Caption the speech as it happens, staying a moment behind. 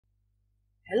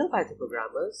Hello Python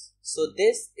programmers. So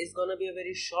this is gonna be a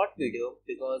very short video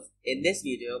because in this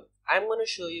video I'm gonna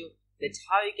show you that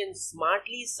how you can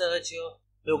smartly search your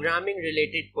programming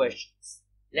related questions.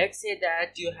 Let's say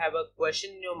that you have a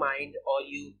question in your mind or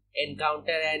you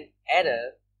encounter an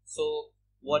error. So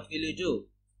what will you do?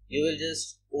 You will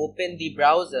just open the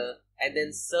browser and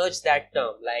then search that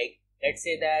term. Like let's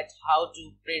say that how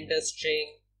to print a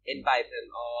string in Python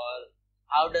or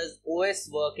how does OS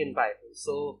work in Python.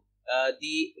 So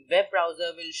the web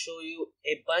browser will show you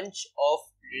a bunch of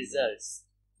results.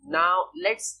 Now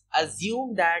let's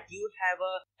assume that you have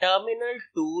a terminal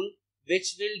tool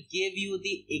which will give you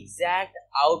the exact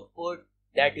output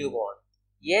that you want.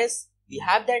 Yes, we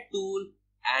have that tool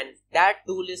and that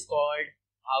tool is called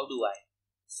Howdoi.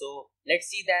 So let's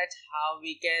see that how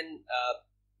we can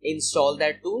install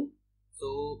that tool.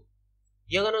 So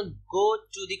you're gonna go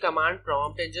to the command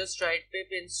prompt and just write pip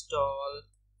install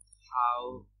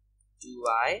Howdoi.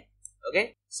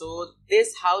 Okay, so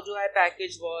this Howdoi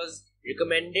package was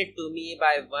recommended to me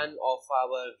by one of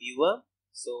our viewer.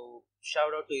 So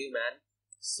shout out to you, man.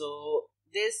 So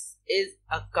this is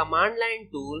a command line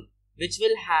tool which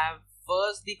will have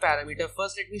first the parameter.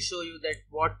 First let me show you that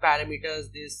what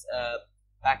parameters this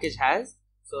package has.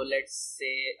 So let's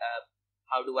say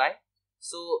Howdoi.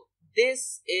 So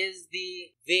this is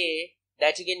the way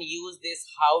that you can use this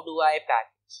Howdoi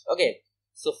package. Okay,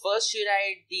 so first you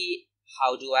write the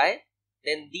Howdoi,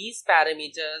 then these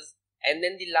parameters, and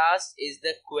then the last is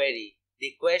the query,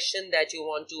 the question that you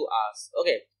want to ask.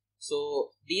 Okay,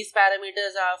 so these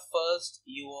parameters are first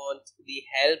you want the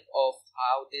help of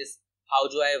how this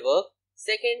Howdoi work.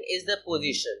 Second is the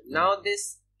position. Now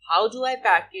this Howdoi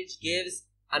package gives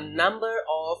a number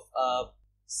of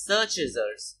search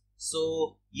results.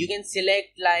 So you can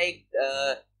select like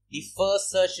the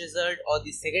first search result or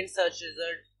the second search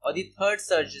result or the third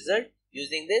search result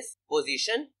using this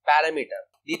position parameter.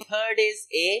 The third is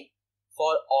A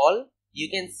for all. You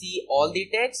can see all the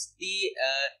text. The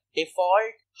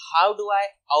default Howdoi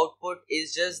output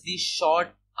is just the short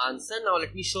answer. Now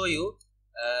let me show you.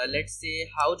 Let's say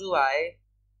Howdoi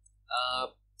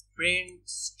print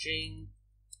string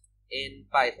in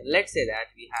Python. Let's say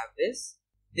that we have this.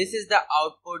 This is the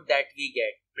output that we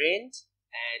get, print,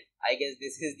 and I guess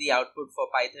this is the output for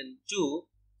Python 2.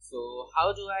 So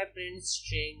how do I print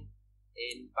string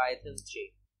in Python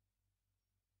 3?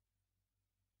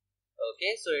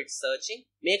 Okay, so it's searching.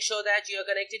 Make sure that you are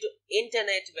connected to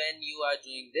internet when you are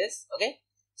doing this. Okay,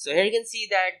 so here you can see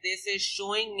that this is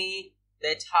showing me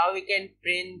that how we can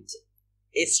print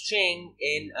a string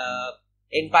in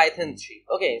Python 3.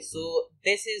 Okay, so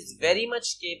this is very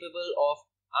much capable of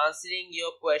answering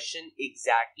your question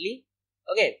exactly.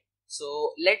 Okay,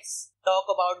 so let's talk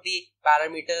about the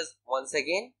parameters once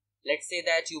again. Let's say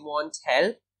that you want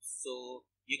help, so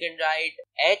you can write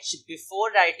H before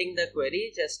writing the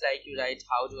query, just like you write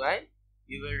Howdoi.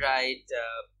 You will write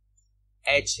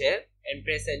H here and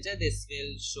press enter. This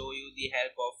will show you the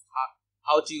help of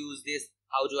how to use this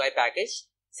Howdoi package.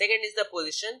 Second is the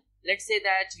position. Let's say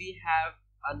that we have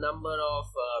a number of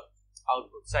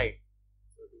outputs, right?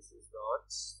 So this is not.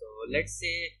 So let's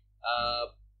say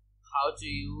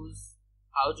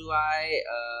how do I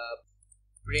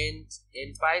print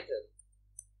in Python.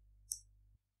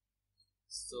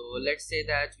 So let's say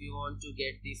that we want to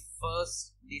get the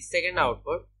second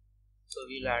output. So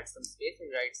we'll add some space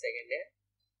and write second there.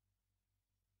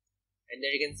 And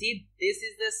there you can see this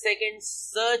is the second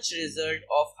search result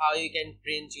of how you can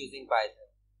print using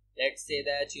Python. Let's say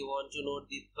that you want to know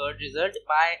the third result.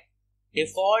 By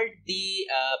default, the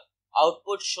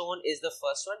output shown is the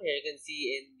first one. Here you can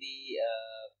see in the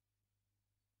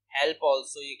help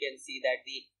also you can see that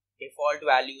the default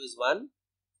value is 1.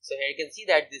 So here you can see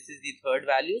that this is the third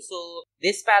value. So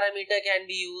this parameter can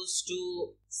be used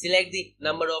to select the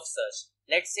number of search.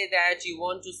 Let's say that you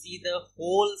want to see the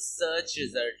whole search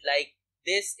result, like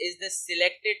this is the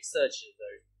selected search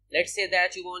result. Let's say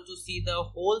that you want to see the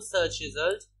whole search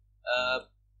result.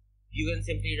 You can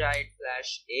simply write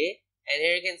 /a, and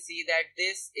here you can see that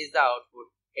this is the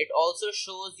output. It also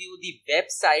shows you the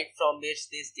website from which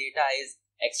this data is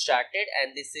extracted,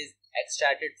 and this is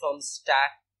extracted from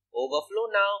Stack Overflow.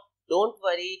 Now don't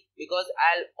worry, because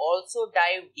I'll also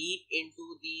dive deep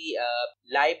into the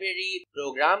library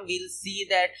program. We'll see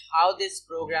that how this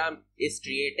program is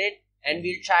created, and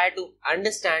we'll try to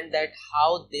understand that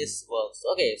how this works.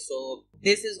 Okay, so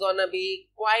this is gonna be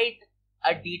quite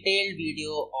a detailed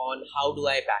video on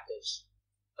Howdoi package.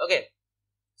 Okay,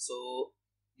 so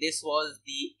this was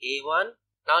the A1.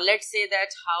 Now let's say that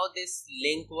how this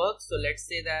link works. So let's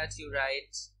say that you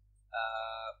write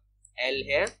L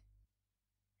here,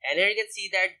 and here you can see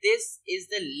that this is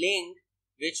the link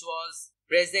which was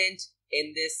present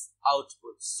in this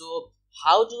output. So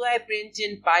how do I print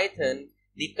in Python?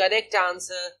 The correct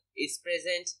answer is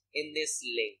present in this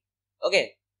link.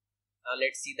 Okay, now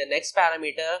let's see the next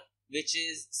parameter, which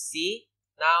is C.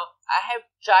 Now I have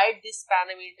tried this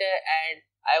parameter and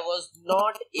I was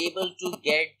not able to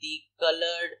get the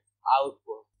colored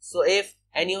output. So if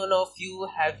anyone of you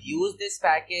have used this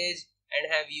package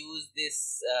and have used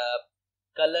this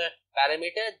color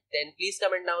parameter, then please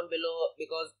comment down below,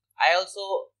 because I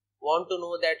also want to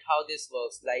know that how this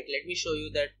works. Like, let me show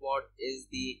you that what is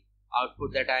the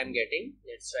output that I am getting.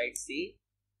 Let's write C,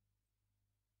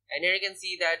 and here you can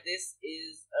see that this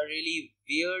is a really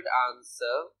weird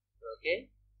answer. Okay,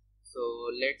 so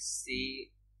let's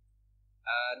see.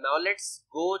 Now let's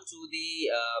go to the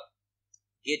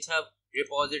GitHub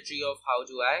repository of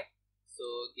Howdoi. So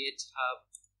GitHub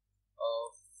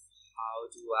of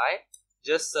Howdoi,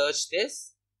 just search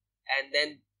this, and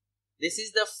then this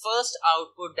is the first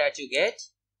output that you get.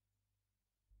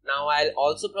 Now I'll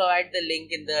also provide the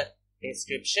link in the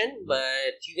description,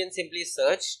 but you can simply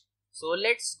search. So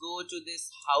let's go to this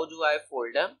Howdoi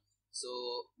folder. So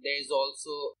there is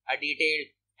also a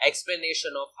detailed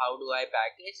explanation of Howdoi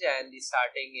package, and the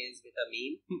starting is with a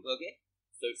meme. Okay,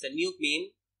 so it's a new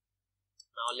meme.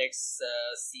 Now let's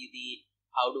see the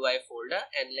Howdoi folder,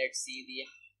 and let's see the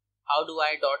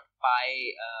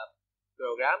howdoi.py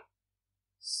program.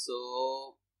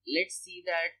 So let's see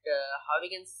that how we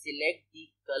can select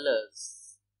the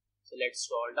colors. So let's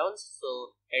scroll down.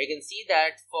 So here you can see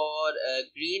that for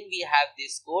green we have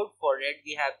this code, for red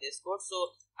we have this code.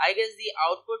 So I guess the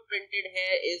output printed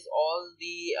here is all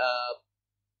the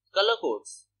color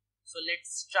codes. So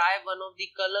let's try one of the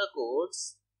color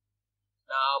codes.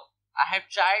 Now I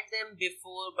have tried them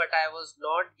before, but I was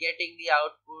not getting the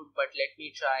output. But let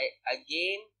me try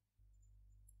again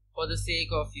for the sake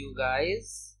of you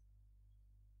guys.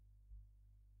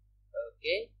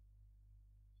 Okay,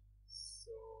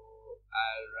 so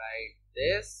I'll write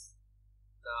this.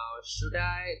 Now should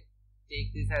I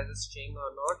take this as a string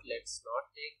or not? Let's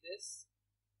not take this.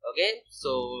 Okay,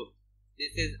 so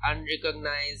this is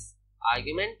unrecognized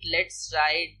argument. Let's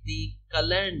write the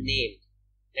color name.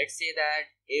 Let's say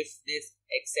that if this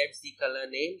accepts the color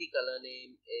name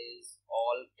is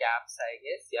all caps, I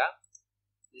guess. Yeah,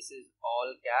 this is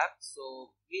all caps.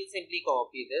 So we'll simply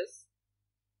copy this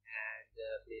and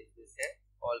place this here,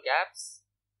 all caps.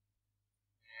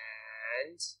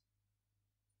 And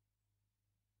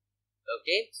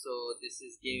okay, so this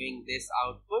is giving this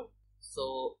output.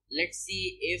 So let's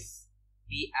see if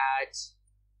we add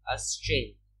a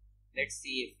string. Let's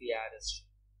see if we add a string.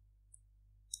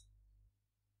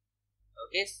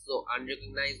 Okay, so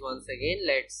unrecognized once again.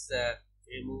 Let's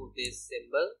remove this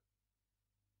symbol,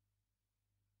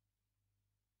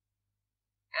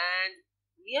 and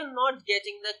we are not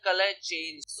getting the color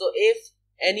change. So if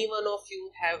any one of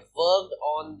you have worked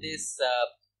on this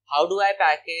Howdoi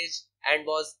package and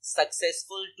was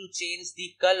successful to change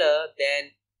the color,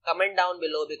 then comment down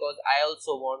below, because I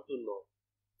also want to know.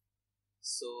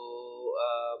 So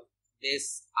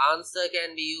this answer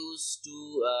can be used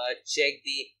to check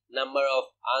the number of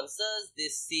answers.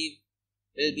 This C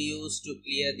will be used to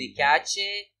clear the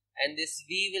cache, and this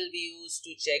V will be used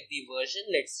to check the version.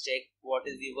 Let's check what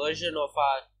is the version of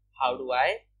our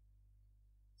Howdoi.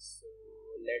 So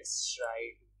let's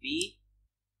write V,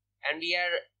 and we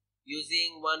are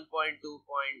using 1.2.1.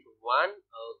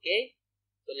 Okay,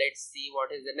 so let's see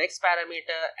what is the next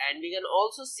parameter, and we can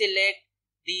also select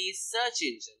the search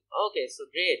engine. Okay, so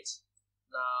great.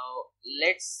 Now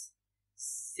let's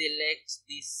select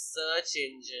the search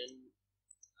engine.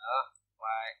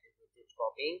 Why is it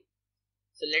copying?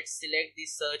 So let's select the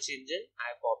search engine.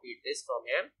 I copied this from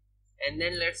here, and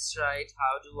then let's write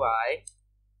Howdoi.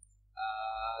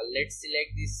 Let's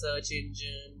select the search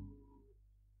engine.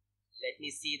 Let me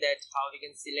see that how we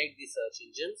can select the search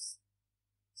engines.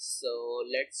 So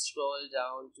let's scroll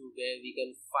down to where we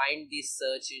can find the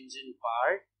search engine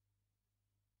part.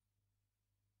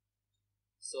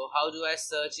 So how do I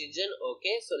search engine?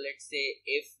 Okay, so let's say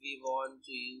if we want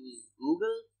to use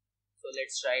Google, so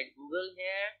let's write Google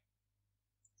here.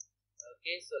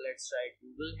 Okay, so let's write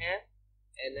Google here,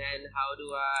 and then how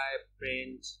do I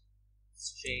print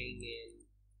string in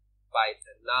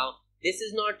Python? Now this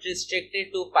is not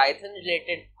restricted to Python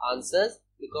related answers,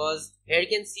 because here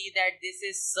you can see that this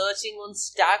is searching on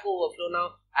Stack Overflow.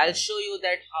 Now I'll show you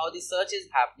that how the search is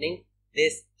happening.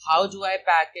 This Howdoi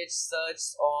package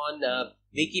searches on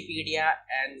Wikipedia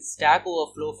and Stack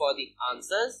Overflow for the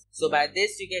answers. So by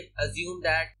this you can assume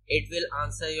that it will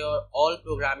answer your all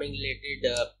programming related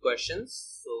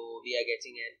questions. So we are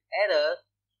getting an error.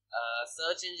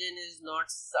 search engine is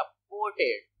not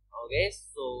supported. Okay,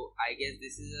 so I guess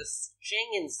this is a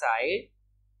string inside.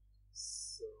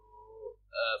 So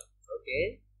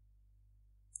okay,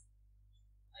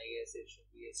 I guess it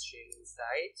should be a string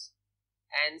inside,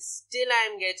 and still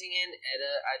I'm getting an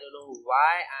error. I don't know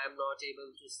why I'm not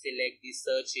able to select the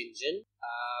search engine.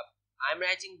 I'm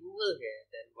writing Google here,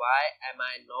 then why am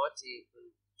I not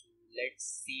able to? Let's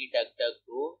see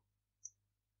DuckDuckGo.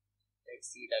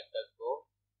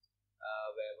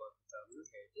 Where was the terminal?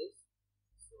 Here it is.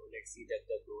 So let's see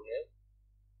DuckDuckGo here.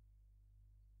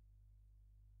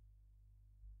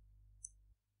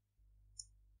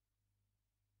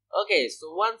 Okay,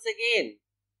 so once again,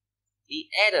 the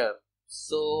error.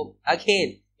 So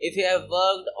again, if you have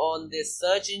worked on this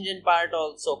search engine part,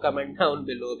 also comment down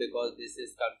below because this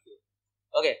is confusing.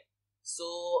 Okay,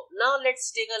 so now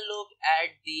let's take a look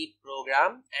at the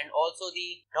program and also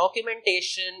the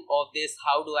documentation of this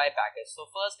Howdoi package.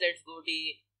 So first let's go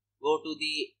to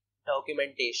the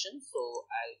documentation. So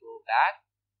I'll go back,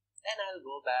 then I'll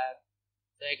go back.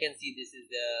 So you can see this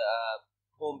is the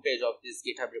home page of this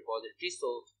GitHub repository.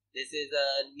 So this is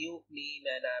a new meme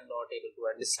and I'm not able to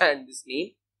understand this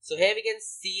meme. So here we can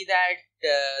see that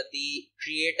the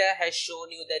creator has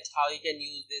shown you that how you can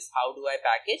use this Howdoi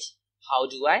package. How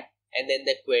do I? And then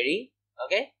the query.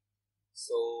 Okay.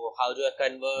 So how do I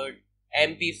convert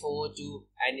MP4 to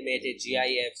animated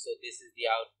GIF? So this is the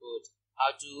output.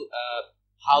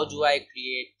 How do I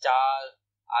create tar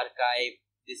archive?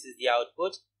 This is the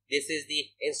output. This is the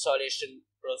installation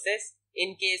process.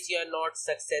 In case you are not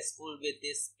successful with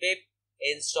this pip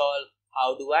install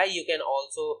Howdoi, you can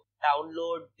also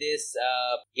download this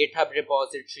GitHub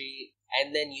repository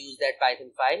and then use that Python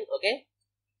file. Okay.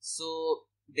 So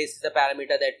this is the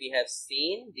parameter that we have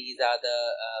seen. These are the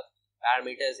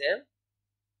parameters here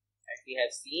that we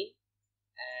have seen.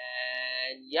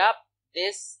 And yep,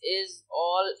 this is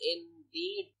all in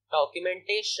the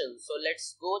documentation. So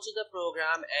let's go to the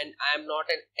program, and I'm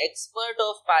not an expert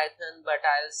of Python, but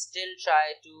I'll still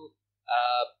try to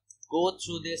go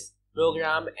through this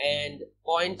program and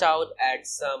point out at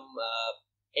some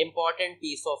important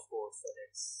piece of code. So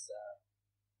let's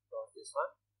draw this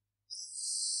one.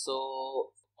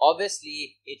 So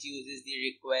obviously it uses the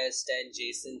request and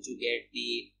JSON to get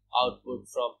the output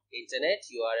from internet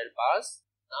URL parse.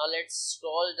 Now let's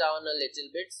scroll down a little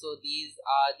bit. So these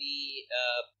are the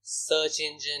search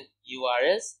engine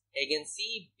URLs. You can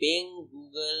see Bing,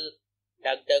 Google,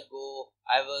 DuckDuckGo.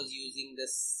 I was using the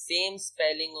same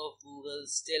spelling of Google,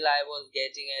 still I was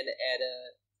getting an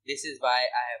error. This is why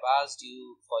I have asked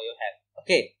you for your help.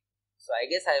 Okay, so I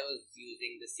guess I was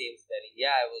using the same spelling.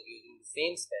 Yeah, I was using the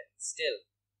same spelling. Still.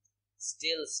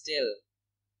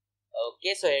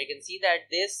 Okay, so here you can see that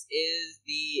this is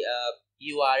the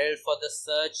URL for the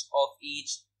search of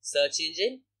each search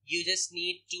engine. You just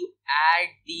need to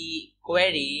add the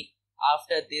query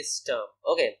after this term.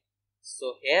 Okay,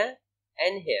 so here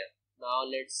and here. Now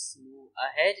let's move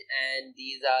ahead, and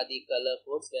these are the color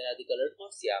codes. Where are the color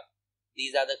codes? Yeah,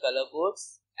 these are the color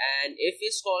codes. And if you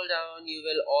scroll down, you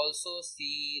will also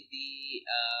see the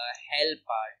help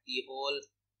part. The whole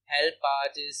help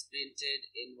part is printed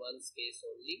in one space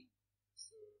only.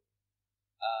 So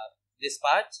this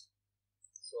part.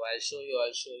 So I'll show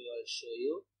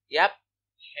you. Yep.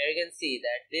 Here you can see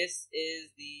that this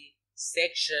is the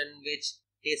section which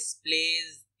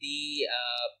displays the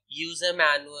user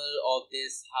manual of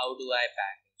this Howdoi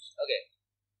package. Okay.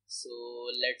 So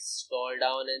let's scroll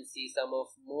down and see some of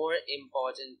more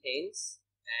important things.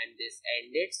 And this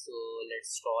ended, so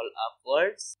let's scroll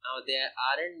upwards. Now there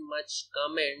aren't much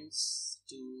comments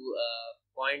to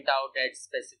point out at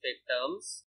specific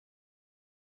terms.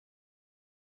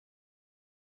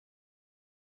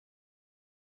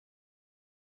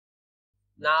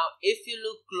 Now if you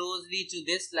look closely to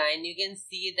this line, you can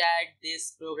see that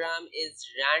this program is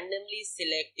randomly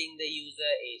selecting the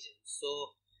user agent.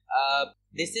 So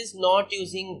this is not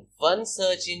using one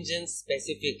search engine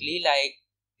specifically, like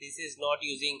this is not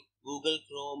using Google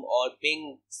Chrome or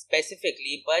Bing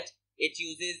specifically, but it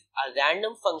uses a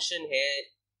random function here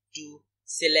to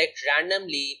select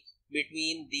randomly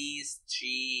between these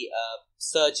three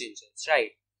search engines,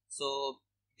 right? So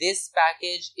this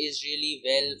package is really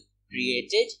well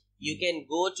created. You can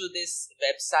go to this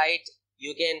website,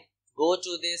 you can go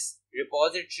to this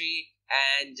repository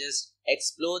and just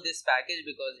explore this package,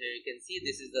 because here you can see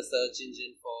this is the search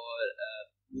engine for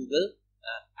Google.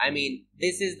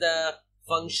 This is the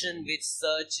function which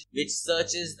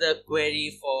searches the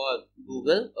query for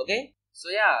Google. Okay, so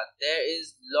yeah, there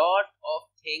is lot of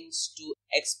things to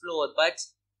explore, but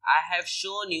I have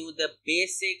shown you the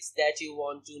basics that you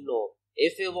want to know.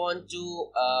 If you want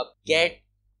to get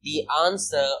the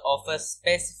answer of a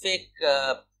specific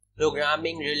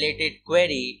programming related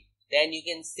query, then you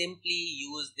can simply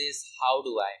use this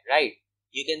Howdoi, right?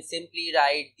 You can simply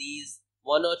write these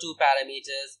one or two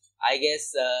parameters. I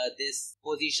guess this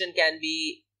position can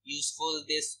be useful,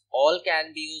 this all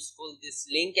can be useful, this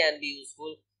link can be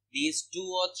useful. These 2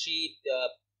 or 3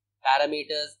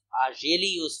 parameters are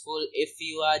really useful if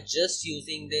you are just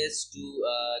using this to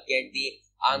get the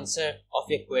answer of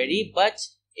your query. But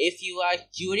if you are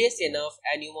curious enough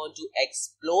and you want to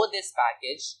explore this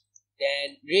package,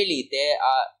 then really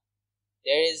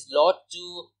there is lot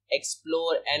to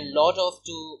explore and lot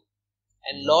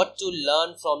to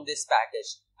learn from this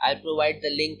package. I'll provide the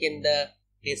link in the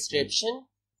description.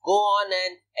 Go on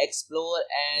and explore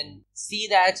and see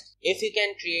that if you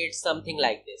can create something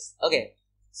like this. Okay,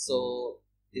 so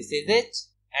this is it,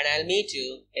 and I'll meet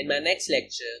you in my next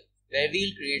lecture where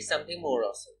we'll create something more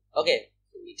awesome. Okay,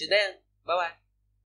 meet you there. Bye bye.